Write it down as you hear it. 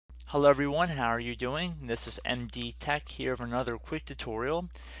Hello everyone, how are you doing? This is MD Tech here for another quick tutorial.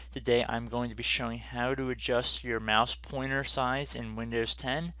 Today I'm going to be showing how to adjust your mouse pointer size in Windows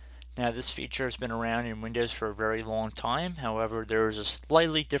 10. Now this feature has been around in Windows for a very long time. However, there is a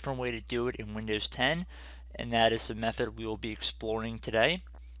slightly different way to do it in Windows 10, and that is the method we will be exploring today.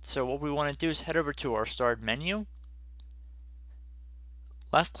 So what we want to do is head over to our Start menu,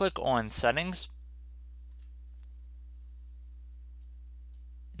 left click on Settings.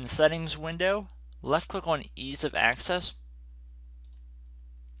 In the Settings window, left click on Ease of Access.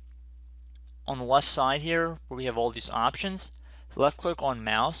 On the left side here, where we have all these options, left click on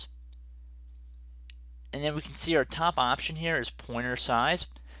Mouse. And then we can see our top option here is pointer size.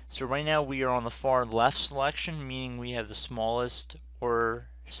 So right now we are on the far left selection, meaning we have the smallest or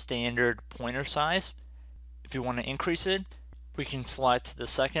standard pointer size. If you want to increase it, we can select the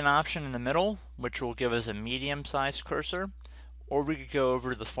second option in the middle, which will give us a medium-sized cursor. Or we could go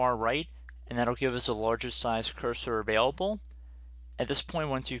over to the far right, and that'll give us the largest size cursor available. At this point,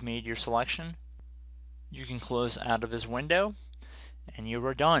 once you've made your selection, you can close out of this window, and you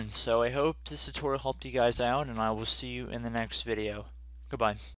are done. So I hope this tutorial helped you guys out, and I will see you in the next video. Goodbye.